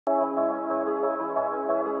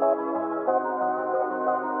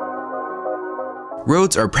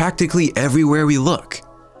roads are practically everywhere we look.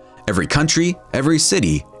 Every country, every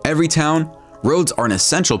city, every town, roads are an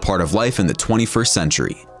essential part of life in the 21st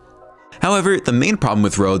century. However, the main problem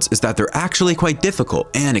with roads is that they're actually quite difficult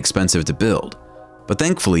and expensive to build. But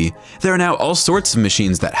thankfully, there are now all sorts of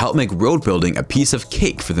machines that help make road building a piece of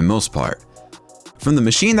cake for the most part. From the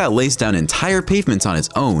machine that lays down entire pavements on its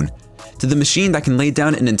own, to the machine that can lay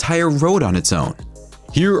down an entire road on its own.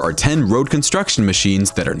 Here are 10 road construction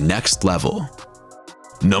machines that are next level.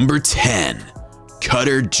 Number 10.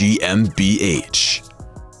 KUTTER GMBH.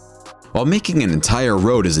 While making an entire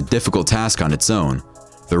road is a difficult task on its own,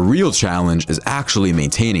 the real challenge is actually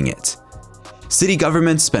maintaining it. City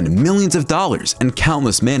governments spend millions of dollars and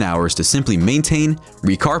countless man-hours to simply maintain,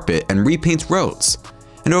 recarpet, and repaint roads.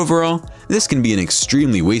 And overall, this can be an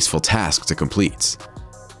extremely wasteful task to complete.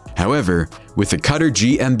 However, with the KUTTER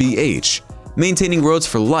GmbH, maintaining roads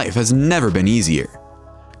for life has never been easier.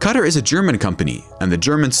 KUTTER is a German company, and the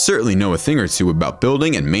Germans certainly know a thing or two about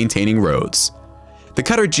building and maintaining roads. The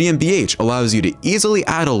KUTTER GmbH allows you to easily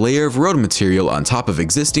add a layer of road material on top of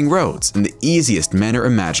existing roads in the easiest manner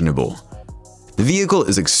imaginable. The vehicle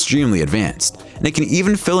is extremely advanced, and it can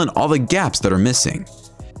even fill in all the gaps that are missing.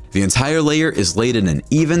 The entire layer is laid in an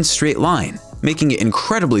even, straight line, making it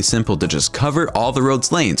incredibly simple to just cover all the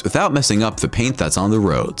road's lanes without messing up the paint that's on the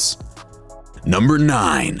roads. Number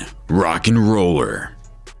 9. Rock and Roller.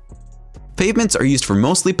 Pavements are used for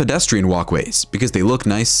mostly pedestrian walkways because they look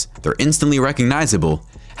nice, they're instantly recognizable.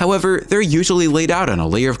 However, they're usually laid out on a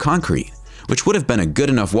layer of concrete, which would have been a good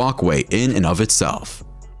enough walkway in and of itself.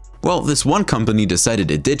 Well, this one company decided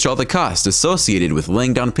to ditch all the costs associated with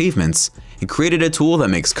laying down pavements and created a tool that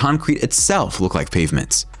makes concrete itself look like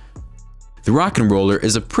pavements. The Rock and Roller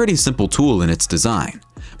is a pretty simple tool in its design,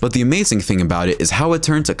 but the amazing thing about it is how it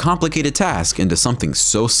turns a complicated task into something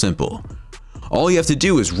so simple. All you have to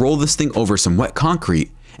do is roll this thing over some wet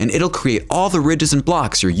concrete, and it'll create all the ridges and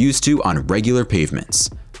blocks you're used to on regular pavements.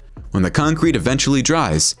 When the concrete eventually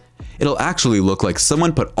dries, it'll actually look like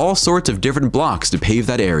someone put all sorts of different blocks to pave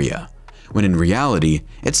that area, when in reality,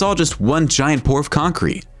 it's all just one giant pour of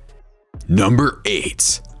concrete. Number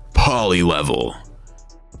 8. POLYLEVEL.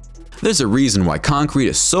 There's a reason why concrete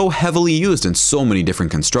is so heavily used in so many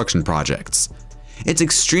different construction projects. It's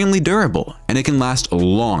extremely durable, and it can last a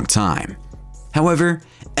long time. However,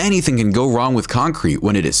 anything can go wrong with concrete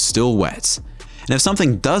when it is still wet. And if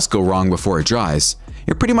something does go wrong before it dries,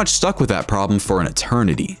 you're pretty much stuck with that problem for an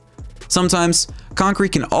eternity. Sometimes,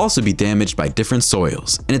 concrete can also be damaged by different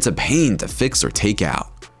soils, and it's a pain to fix or take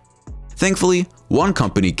out. Thankfully, one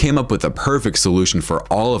company came up with a perfect solution for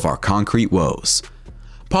all of our concrete woes.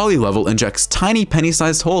 POLYLEVEL injects tiny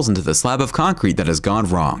penny-sized holes into the slab of concrete that has gone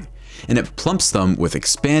wrong, and it plumps them with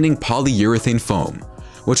expanding polyurethane foam,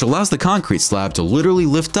 which allows the concrete slab to literally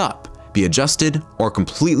lift up, be adjusted, or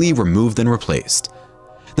completely removed and replaced.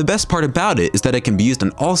 The best part about it is that it can be used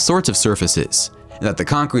on all sorts of surfaces, and that the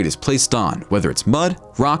concrete is placed on, whether it's mud,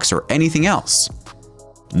 rocks, or anything else.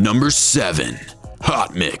 Number 7.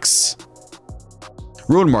 HOTMIX.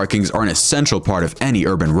 Road markings are an essential part of any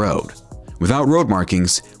urban road. Without road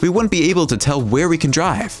markings, we wouldn't be able to tell where we can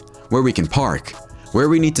drive, where we can park, where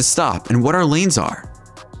we need to stop, and what our lanes are.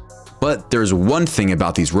 But there's one thing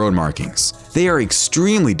about these road markings. They are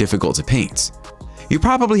extremely difficult to paint. You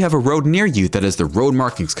probably have a road near you that has the road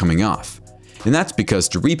markings coming off. And that's because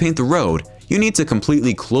to repaint the road, you need to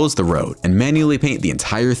completely close the road and manually paint the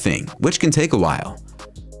entire thing, which can take a while.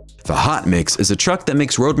 The HOTMIX is a truck that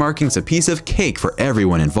makes road markings a piece of cake for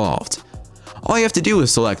everyone involved. All you have to do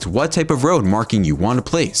is select what type of road marking you want to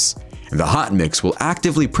place, and the HOTMIX will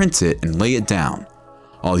actively print it and lay it down.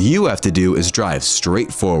 All you have to do is drive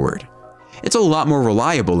straight forward. It's a lot more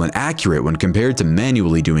reliable and accurate when compared to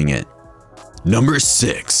manually doing it. Number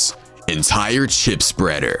 6. ENTYRE Chip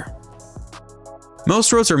Spreader.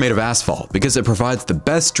 Most roads are made of asphalt because it provides the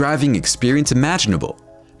best driving experience imaginable.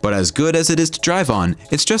 But as good as it is to drive on,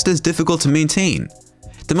 it's just as difficult to maintain.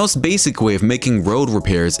 The most basic way of making road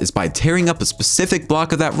repairs is by tearing up a specific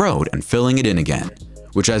block of that road and filling it in again,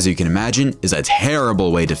 which as you can imagine is a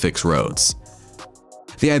terrible way to fix roads.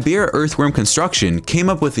 The ENTYRE Earthworm Construction came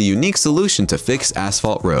up with a unique solution to fix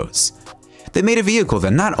asphalt roads. They made a vehicle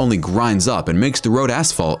that not only grinds up and makes the road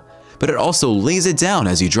asphalt, but it also lays it down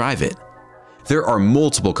as you drive it. There are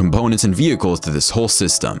multiple components and vehicles to this whole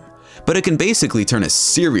system, but it can basically turn a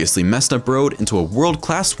seriously messed up road into a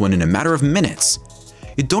world-class one in a matter of minutes.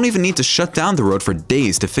 You don't even need to shut down the road for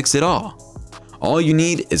days to fix it all. All you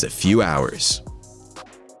need is a few hours.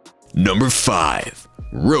 Number 5.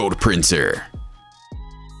 Road Printer.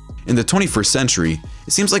 In the 21st century,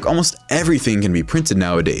 it seems like almost everything can be printed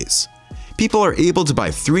nowadays. People are able to buy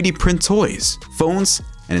 3D print toys, phones,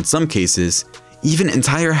 and in some cases, even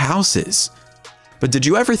entire houses. But did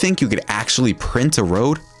you ever think you could actually print a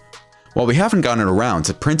road? While we haven't gotten around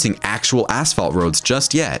to printing actual asphalt roads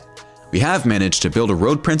just yet, we have managed to build a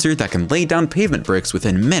road printer that can lay down pavement bricks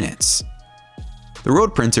within minutes. The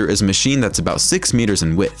road printer is a machine that's about 6 meters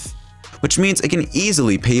in width, which means it can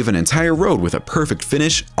easily pave an entire road with a perfect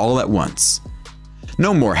finish all at once.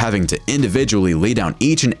 No more having to individually lay down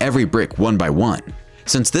each and every brick one by one,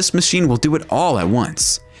 since this machine will do it all at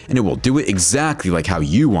once, and it will do it exactly like how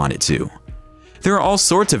you want it to. There are all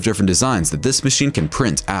sorts of different designs that this machine can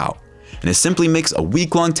print out, and it simply makes a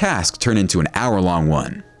week-long task turn into an hour-long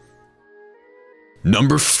one.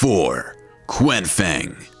 Number 4.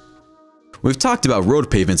 QUENFENG. We've talked about road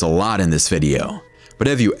pavements a lot in this video, but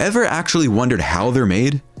have you ever actually wondered how they're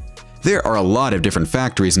made? There are a lot of different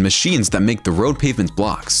factories and machines that make the road pavement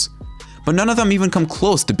blocks, but none of them even come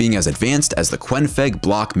close to being as advanced as the QUENFENG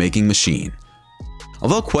block making machine.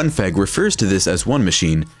 Although QUENFENG refers to this as one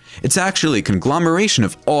machine, it's actually a conglomeration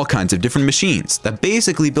of all kinds of different machines that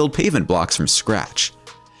basically build pavement blocks from scratch.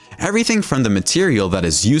 Everything from the material that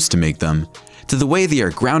is used to make them, to the way they are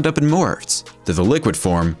ground up and morphed, to the liquid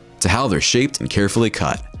form, to how they're shaped and carefully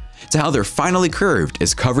cut, to how they're finally curved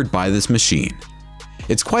is covered by this machine.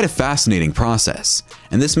 It's quite a fascinating process,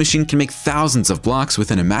 and this machine can make thousands of blocks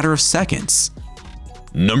within a matter of seconds.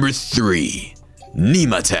 Number 3.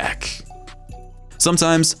 NIMATECH.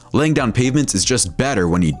 Sometimes, laying down pavements is just better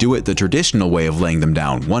when you do it the traditional way of laying them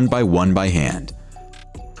down one by hand.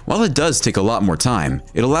 While it does take a lot more time,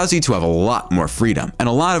 it allows you to have a lot more freedom and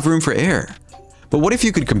a lot of room for error. But what if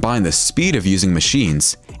you could combine the speed of using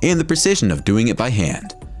machines and the precision of doing it by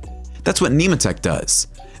hand? That's what NIMATECH does.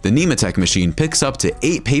 The NIMATECH machine picks up to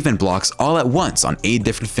 8 pavement blocks all at once on 8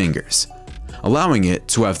 different fingers, allowing it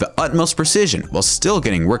to have the utmost precision while still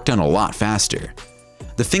getting work done a lot faster.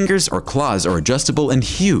 The fingers or claws are adjustable and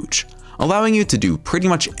huge, allowing you to do pretty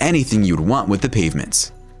much anything you'd want with the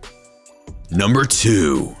pavements. Number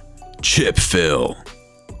 2. CHIPFILL.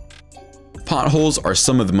 Potholes are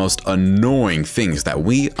some of the most annoying things that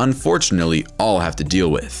we, unfortunately, all have to deal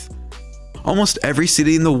with. Almost every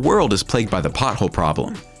city in the world is plagued by the pothole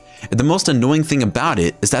problem, and the most annoying thing about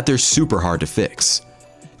it is that they're super hard to fix.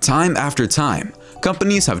 Time after time,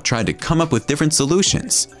 companies have tried to come up with different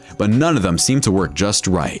solutions, but none of them seem to work just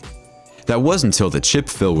right. That was until the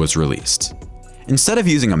CHIPFILL was released. Instead of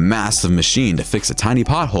using a massive machine to fix a tiny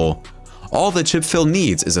pothole, all the CHIPFILL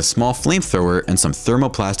needs is a small flamethrower and some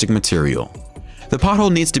thermoplastic material. The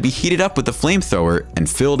pothole needs to be heated up with the flamethrower and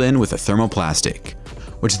filled in with a thermoplastic,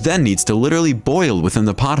 which then needs to literally boil within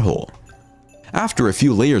the pothole. After a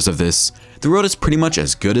few layers of this, the road is pretty much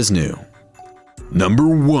as good as new. Number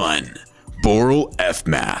 1. BORAL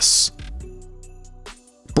FMAS.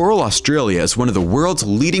 BORAL Australia is one of the world's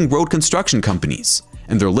leading road construction companies,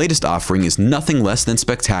 and their latest offering is nothing less than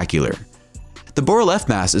spectacular. The BORAL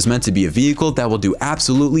FMAS is meant to be a vehicle that will do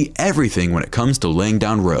absolutely everything when it comes to laying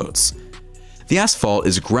down roads. The asphalt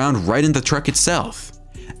is ground right in the truck itself,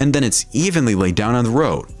 and then it's evenly laid down on the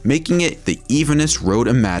road, making it the evenest road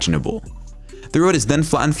imaginable. The road is then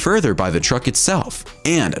flattened further by the truck itself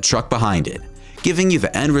and a truck behind it, giving you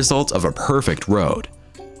the end result of a perfect road.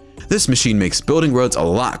 This machine makes building roads a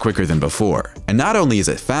lot quicker than before, and not only is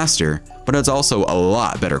it faster, but it's also a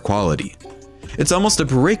lot better quality. It's almost a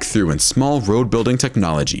breakthrough in small road building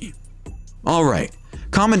technology. Alright,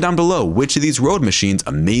 comment down below which of these road machines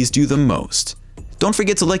amazed you the most. Don't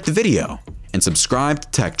forget to like the video and subscribe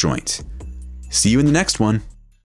to TechJoint. See you in the next one.